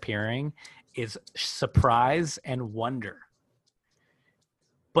disappearing is surprise and wonder.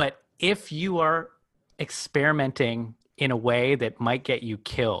 But if you are experimenting in a way that might get you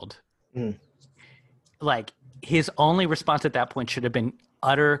killed, like his only response at that point should have been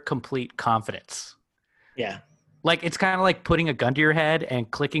utter, complete confidence. Yeah. Like it's kind of like putting a gun to your head and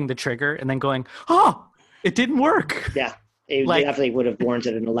clicking the trigger and then going, oh, it didn't work. Yeah. It definitely would have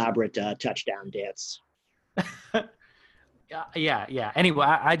warranted an elaborate touchdown dance. Yeah. Anyway,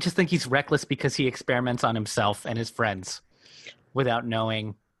 I just think he's reckless because he experiments on himself and his friends without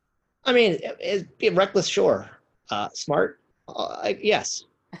knowing. I mean, reckless, sure. Smart, yes.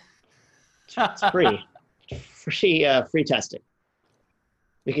 It's free. Free testing.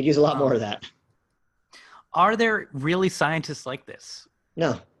 We could use a lot more of that. Are there really scientists like this?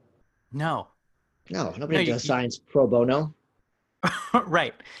 No. Nobody does science pro bono.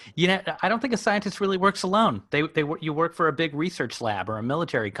 Right. I don't think a scientist really works alone. You work for a big research lab or a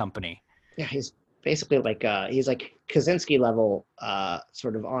military company. Yeah, he's basically like he's like Kaczynski level,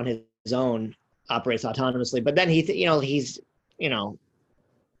 sort of on his own, operates autonomously. But then he has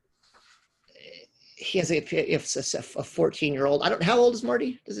a 14-year-old. How old is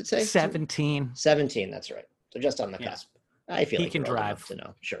Marty? Does it say 17? 17. That's right. So just on the cusp. I feel he like can drive to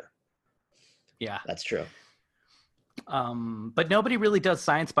know. Sure. Yeah, that's true. But nobody really does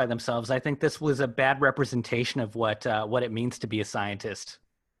science by themselves. I think this was a bad representation of what it means to be a scientist.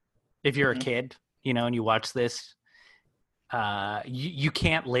 If you're a kid, and you watch this, you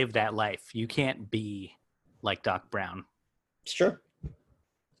can't live that life. You can't be like Doc Brown. It's true.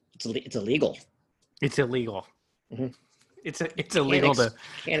 It's illegal. It's illegal. Mm-hmm. It's illegal to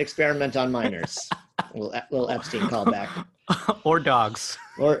can't experiment on minors. Little Epstein callback. Or dogs.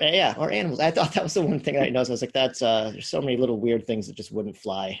 Or animals. I thought that was the one thing I noticed. I was like, there's so many little weird things that just wouldn't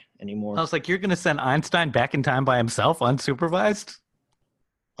fly anymore. I was like, you're going to send Einstein back in time by himself, unsupervised?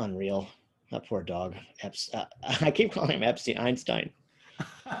 Unreal. That poor dog. I keep calling him Epstein. Einstein.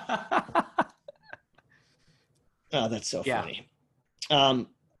 Oh, that's so funny.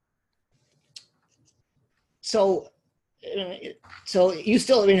 So you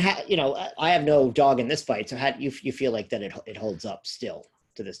still, I have no dog in this fight. So how do you feel like that it holds up still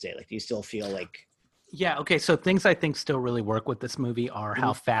to this day? Like, do you still feel like? Yeah. Okay. So things I think still really work with this movie are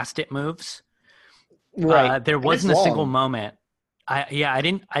how fast it moves. Right. There wasn't a single moment. I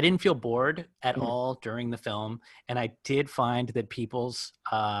didn't feel bored at all during the film. And I did find that people's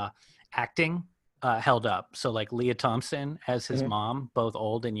acting held up. So like Leah Thompson as his Mhm. mom, both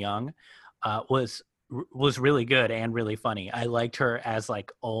old and young, was really good and really funny. I liked her as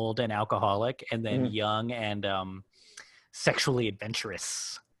like old and alcoholic, and then Mhm. young and sexually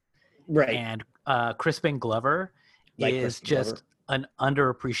adventurous. Right. And Crispin Glover Like is Crispin Glover. just an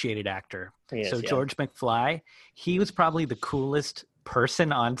underappreciated actor. He So is, yeah. George McFly, he was probably the coolest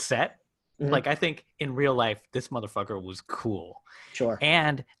person on set. Mhm. Like I think in real life, this motherfucker was cool. Sure.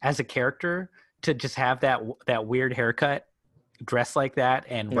 And as a character, to just have that weird haircut, dress like that,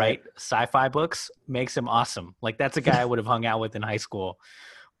 and Right. write sci-fi books makes him awesome. Like that's a guy I would have hung out with in high school.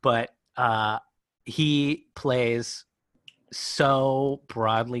 But he plays so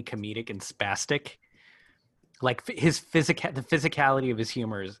broadly comedic and spastic. Like the physicality of his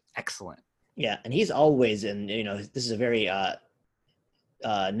humor is excellent. Yeah, and he's always in. This is a very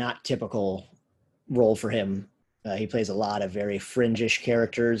not typical role for him. He plays a lot of very fringish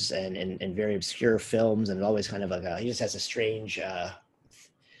characters and very obscure films, and always kind of like he just has a strange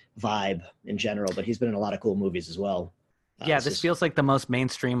vibe in general. But he's been in a lot of cool movies as well. Yeah, this feels like the most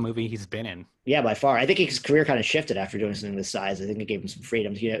mainstream movie he's been in. Yeah, by far. I think his career kind of shifted after doing something this size. I think it gave him some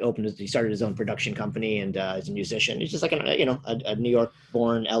freedom. He started his own production company, and he's a musician. He's just like a New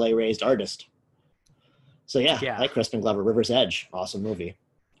York-born, LA-raised artist. So yeah, Yeah. I like Crispin Glover. River's Edge, awesome movie.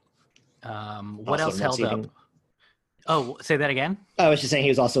 What else held up? Oh, say that again. I was just saying he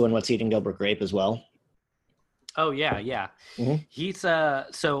was also in What's Eating Gilbert Grape as well. Oh yeah. Mm-hmm. He's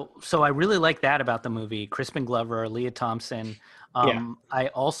so I really like that about the movie. Crispin Glover, Leah Thompson. I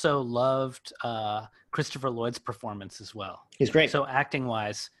also loved Christopher Lloyd's performance as well. He's great. So acting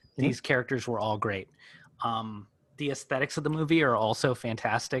wise, these characters were all great. The aesthetics of the movie are also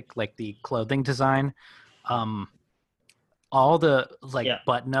fantastic, like the clothing design. All the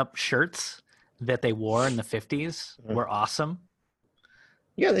button-up shirts that they wore in the 50s were awesome.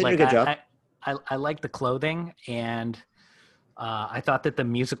 Yeah, they did a good job. I like the clothing, and I thought that the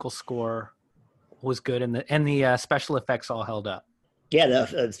musical score was good, and the special effects all held up. Yeah,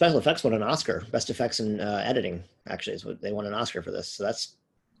 the special effects won an Oscar, best effects in editing. Actually, is what they won an Oscar for this. So that's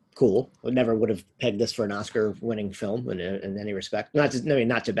cool. I never would have pegged this for an Oscar-winning film in any respect. Not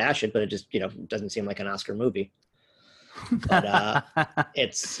to bash it, but it just doesn't seem like an Oscar movie. But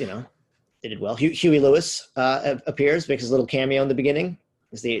it's they did well. Huey Lewis appears, makes his little cameo in the beginning.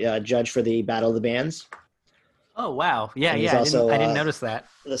 Is the judge for the Battle of the Bands. Oh wow! Yeah. I didn't notice that.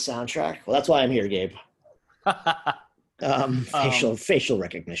 The soundtrack. Well, that's why I'm here, Gabe. Facial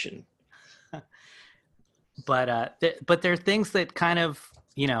recognition. But there are things that kind of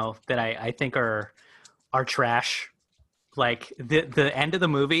that I think are trash. Like the end of the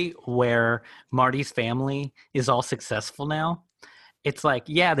movie where Marty's family is all successful now. It's like,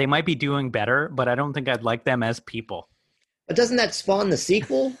 yeah, they might be doing better, but I don't think I'd like them as people. But doesn't that spawn the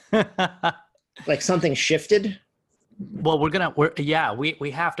sequel? Like something shifted? Well, we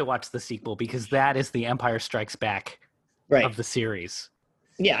have to watch the sequel because that is the Empire Strikes Back of the series.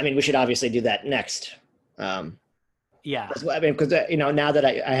 Yeah, I mean, we should obviously do that next. Yeah. I mean, because, now that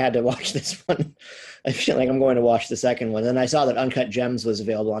I had to watch this one, I feel like I'm going to watch the second one. And I saw that Uncut Gems was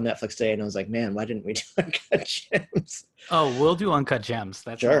available on Netflix today, and I was like, man, why didn't we do Uncut Gems? Oh, we'll do Uncut Gems.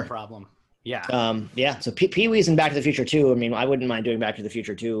 That's no problem. Yeah. Yeah. So Pee-wee's in Back to the Future 2. I mean, I wouldn't mind doing Back to the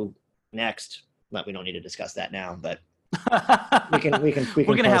Future 2 next, but we don't need to discuss that now. But we can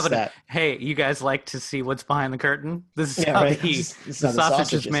We're gonna have that. Hey, you guys like to see what's behind the curtain? This is how the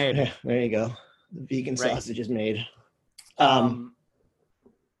sausage is made. Yeah, there you go. The vegan sausage is made. Yeah,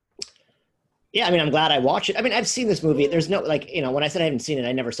 I mean, I'm glad I watched it. I mean, I've seen this movie. There's no when I said I haven't seen it,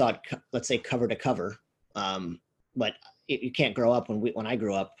 I never saw it. Let's say cover to cover. But you can't grow up when I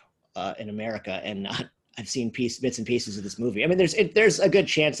grew up in America and not. I've seen bits and pieces of this movie. I mean, there's a good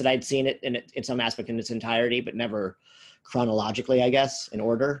chance that I'd seen it in some aspect in its entirety, but never chronologically, I guess, in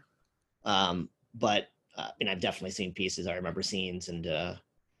order. But I've definitely seen pieces. I remember scenes, and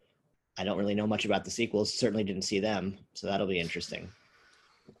I don't really know much about the sequels. Certainly didn't see them, so that'll be interesting.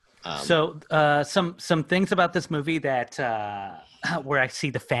 So some things about this movie that where I see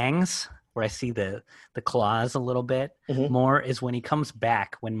the fangs, where I see the claws a little bit more is when he comes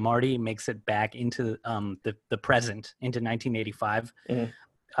back, when Marty makes it back into the present, into 1985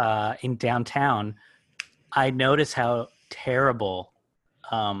 in downtown. I notice how terrible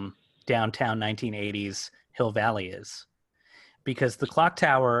downtown 1980s Hill Valley is, because the clock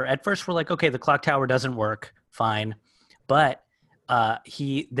tower, at first we're like, okay, the clock tower doesn't work, fine, but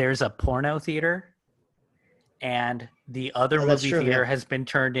there's a porno theater, and the other movie theater has been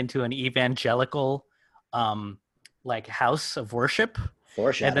turned into an evangelical house of worship.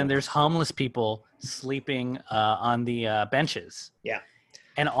 And then there's homeless people sleeping on the benches. Yeah.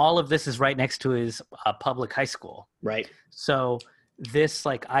 And all of this is right next to his public high school. Right. So this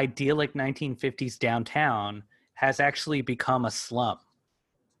like idyllic 1950s downtown has actually become a slum.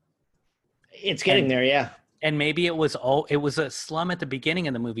 It's getting there, yeah. And maybe it was a slum at the beginning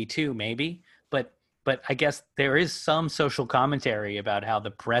of the movie too, maybe. But I guess there is some social commentary about how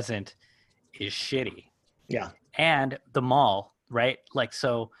the present is shitty. Yeah. And the mall, right? Like,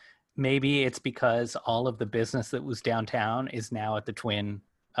 so maybe it's because all of the business that was downtown is now at the Twin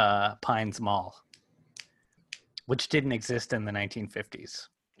Pines Mall, which didn't exist in the 1950s.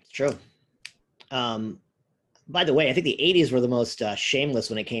 It's true. By the way, I think the 80s were the most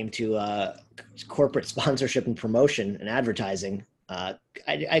shameless when it came to corporate sponsorship and promotion and advertising.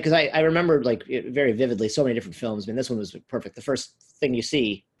 Because I remember like very vividly so many different films. I mean, this one was perfect. The first thing you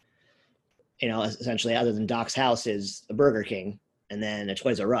see, essentially, other than Doc's house, is a Burger King and then a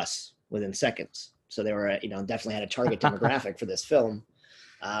Toys R Us within seconds. So they were, definitely had a target demographic for this film.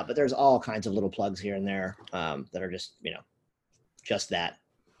 But there's all kinds of little plugs here and there that are just, just that.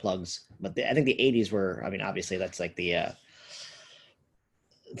 Plugs, but I think the 80s were, I mean, obviously that's like the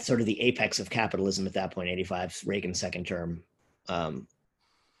sort of the apex of capitalism at that point. 85, Reagan's second term. I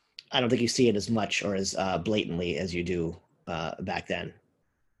don't think you see it as much or as blatantly as you do back then.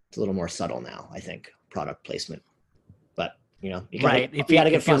 It's a little more subtle now, I think, product placement. But you right, you got to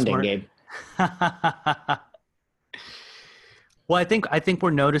get funding, Gabe. Well, I think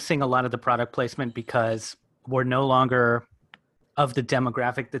we're noticing a lot of the product placement because we're no longer of the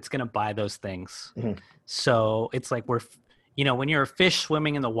demographic that's going to buy those things. Mm-hmm. So it's like when you're a fish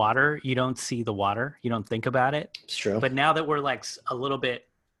swimming in the water, you don't see the water. You don't think about it. It's true. But now that we're like a little bit,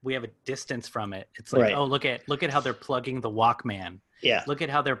 we have a distance from it. It's like, right. Oh, look at how they're plugging the Walkman. Yeah. Look at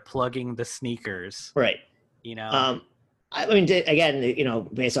how they're plugging the sneakers. Right. I mean, again,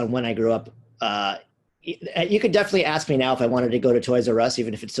 based on when I grew up, you could definitely ask me now if I wanted to go to Toys R Us,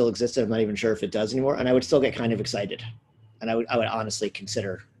 even if it still existed. I'm not even sure if it does anymore. And I would still get kind of excited. And I would honestly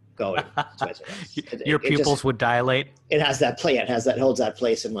consider going. Your pupils would dilate. It has that play. It holds that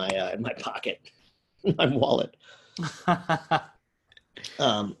place in my pocket, my wallet.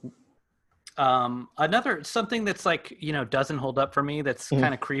 Another something that's like doesn't hold up for me. That's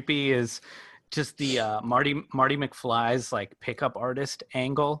kind of creepy is just the Marty McFly's like pickup artist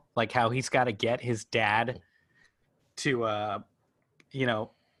angle, like how he's got to get his dad to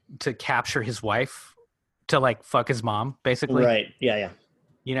to capture his wife. To like fuck his mom, basically. Right. Yeah.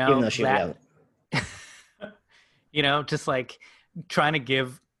 Even though she just like trying to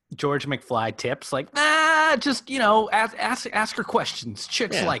give George McFly tips, like just ask her questions.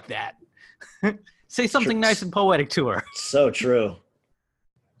 Chicks like that. Say something nice and poetic to her. So true.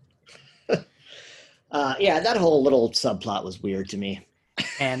 That whole little subplot was weird to me.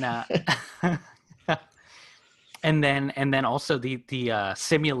 And and then also the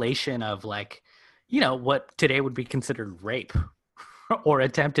simulation of like. What today would be considered rape or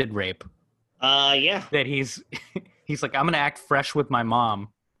attempted rape. Yeah. That he's like, I'm going to act fresh with my mom.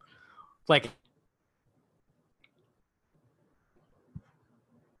 Like,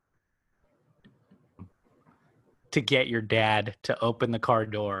 to get your dad to open the car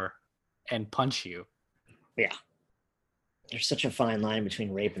door and punch you. Yeah. There's such a fine line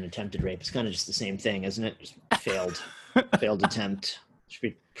between rape and attempted rape. It's kind of just the same thing, isn't it? Just failed attempt. Should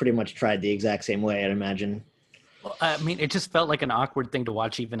be pretty much tried the exact same way, I'd imagine. Well, I mean, it just felt like an awkward thing to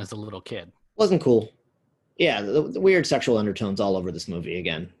watch even as a little kid. Wasn't cool. Yeah, the weird sexual undertones all over this movie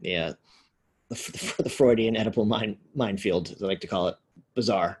again. Yeah, the Freudian Oedipal minefield, as I like to call it.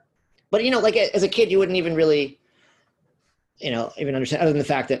 Bizarre. But, like as a kid, you wouldn't even really, even understand, other than the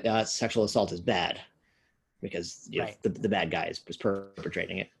fact that sexual assault is bad. Because right. the bad guy is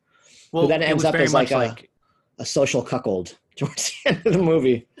perpetrating it. Well, then it ends up as like a social cuckold towards the end of the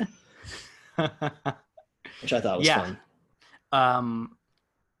movie, which I thought was fun.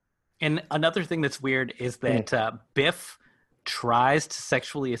 And another thing that's weird is that Biff tries to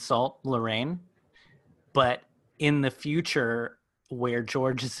sexually assault Lorraine, but in the future where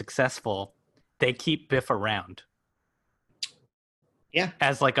George is successful, they keep Biff around. Yeah.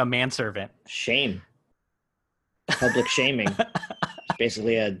 As like a manservant. Shame. Public shaming. It's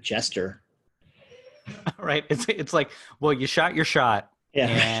basically a jester. Right. It's like, well, you shot your shot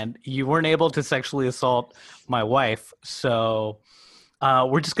and you weren't able to sexually assault my wife. So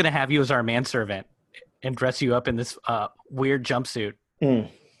we're just going to have you as our manservant and dress you up in this weird jumpsuit.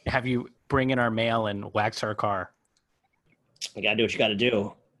 Have you bring in our mail and wax our car. You got to do what you got to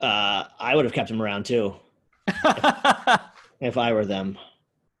do. I would have kept him around too. If I were them.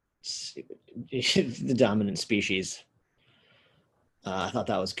 The dominant species. I thought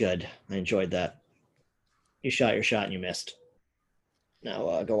that was good. I enjoyed that. You shot your shot and you missed.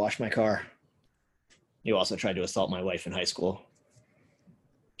 Now go wash my car. You also tried to assault my wife in high school.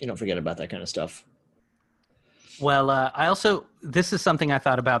 You don't forget about that kind of stuff. Well, this is something I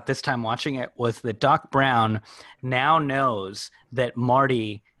thought about this time watching it, was that Doc Brown now knows that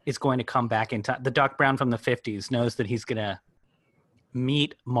Marty is going to come back in time. The Doc Brown from the 50s knows that he's going to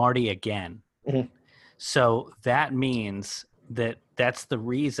meet Marty again. Mhm. So that means that that's the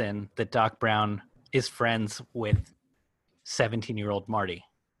reason that Doc Brown is friends with 17-year-old Marty.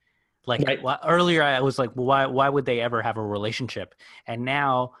 Like Right. earlier, I was like, well, why would they ever have a relationship? And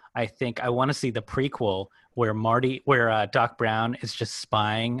now I think I want to see the prequel where Doc Brown is just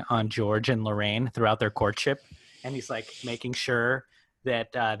spying on George and Lorraine throughout their courtship, and he's like making sure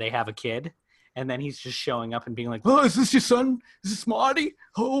that they have a kid, and then he's just showing up and being like, "Oh, is this your son? Is this Marty?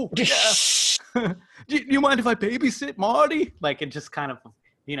 Oh, yeah. Do you mind if I babysit Marty?" Like, it just kind of,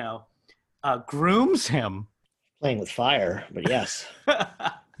 grooms him. Playing with fire, but yes.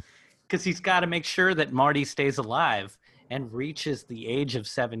 Because he's got to make sure that Marty stays alive and reaches the age of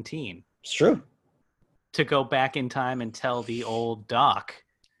 17. It's true. To go back in time and tell the old Doc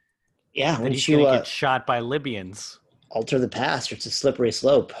Yeah, that when he's you going to get shot by Libyans. alter the past, it's a slippery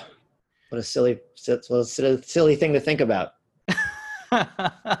slope. What a silly thing to think about.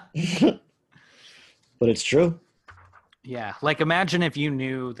 But it's true. Yeah, like imagine if you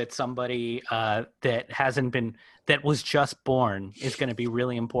knew that somebody that was just born is going to be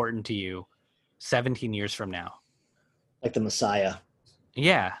really important to you 17 years from now. Like the Messiah.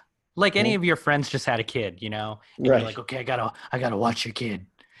 Yeah, like any of your friends just had a kid, and Right. you're like, okay, I gotta watch your kid.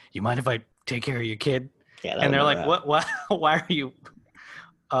 You mind if I take care of your kid? Yeah, And they're like, what? Why are you?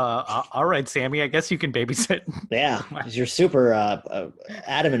 All right, Sammy, I guess you can babysit. Yeah, 'cause you're super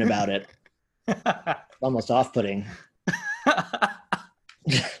adamant about it. Almost off-putting.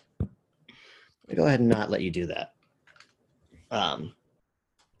 Go ahead and not let you do that.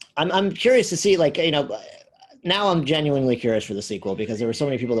 I'm curious to see, now I'm genuinely curious for the sequel, because there were so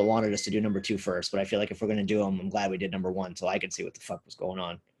many people that wanted us to do number 2 first, but I feel like if we're going to do them, I'm glad we did number 1 so I could see what the fuck was going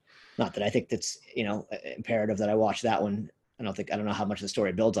on. Not that I think that's, imperative that I watch that one. I don't know how much the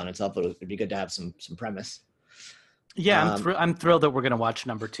story builds on itself, but it would be good to have some premise. Yeah, I'm thrilled that we're going to watch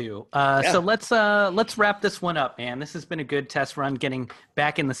number 2. So let's wrap this one up, man. This has been a good test run, getting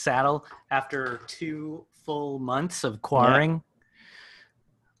back in the saddle after 2 full months of quarrying.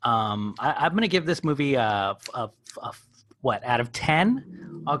 I'm going to give this movie what, out of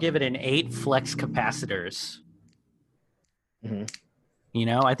 10? I'll give it an 8 flex capacitors. Mm-hmm.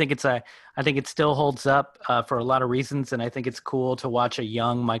 I think it still holds up for a lot of reasons, and I think it's cool to watch a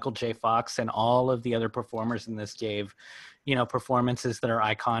young Michael J. Fox, and all of the other performers in this gave, performances that are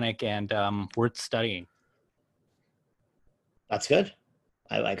iconic and worth studying. That's good.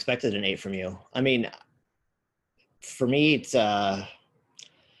 I expected an 8 from you. I mean, for me, it's I'm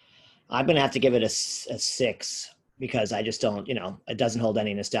going to have to give it a 6, because I just don't, it doesn't hold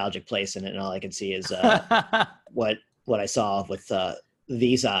any nostalgic place in it, and all I can see is what I saw with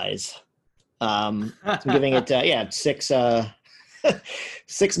these eyes. I'm giving it 6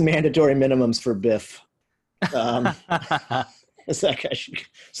 6 mandatory minimums for Biff. It's that guy should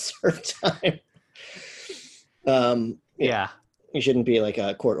serve time. Yeah, he shouldn't be like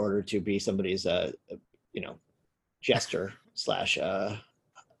a court order to be somebody's jester /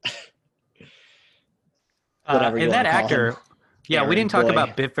 whatever you and want that to call actor. him. Yeah, we Aaron didn't talk Boy.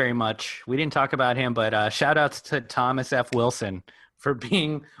 about Biff very much. We didn't talk about him, but shout outs to Thomas F. Wilson for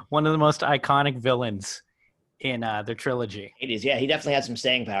being one of the most iconic villains in the trilogy. It is, yeah. He definitely had some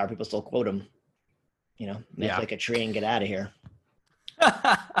staying power. People still quote him. Make like a tree and get out of here.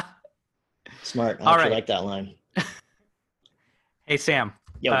 Smart. I actually like that line. Hey, Sam.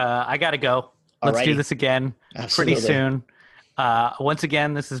 Yo. I got to go. Let's do this again Absolutely. pretty soon. Once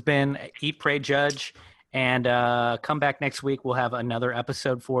again, this has been Eat, Pray, Judge. And come back next week. We'll have another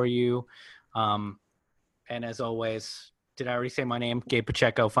episode for you. And as always, did I already say my name? Gabe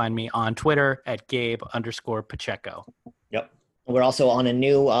Pacheco. Find me on Twitter at Gabe_Pacheco. Yep. We're also on a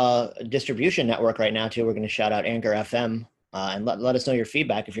new distribution network right now, too. We're going to shout out Anchor FM. And let us know your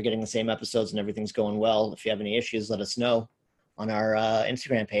feedback. If you're getting the same episodes and everything's going well, if you have any issues, let us know on our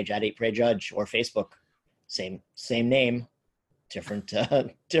Instagram page at Eat, Pray, Judge, or Facebook. Same name, different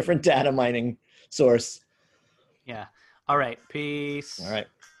data mining source. Yeah. All right. Peace. All right.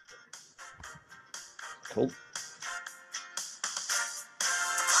 Cool.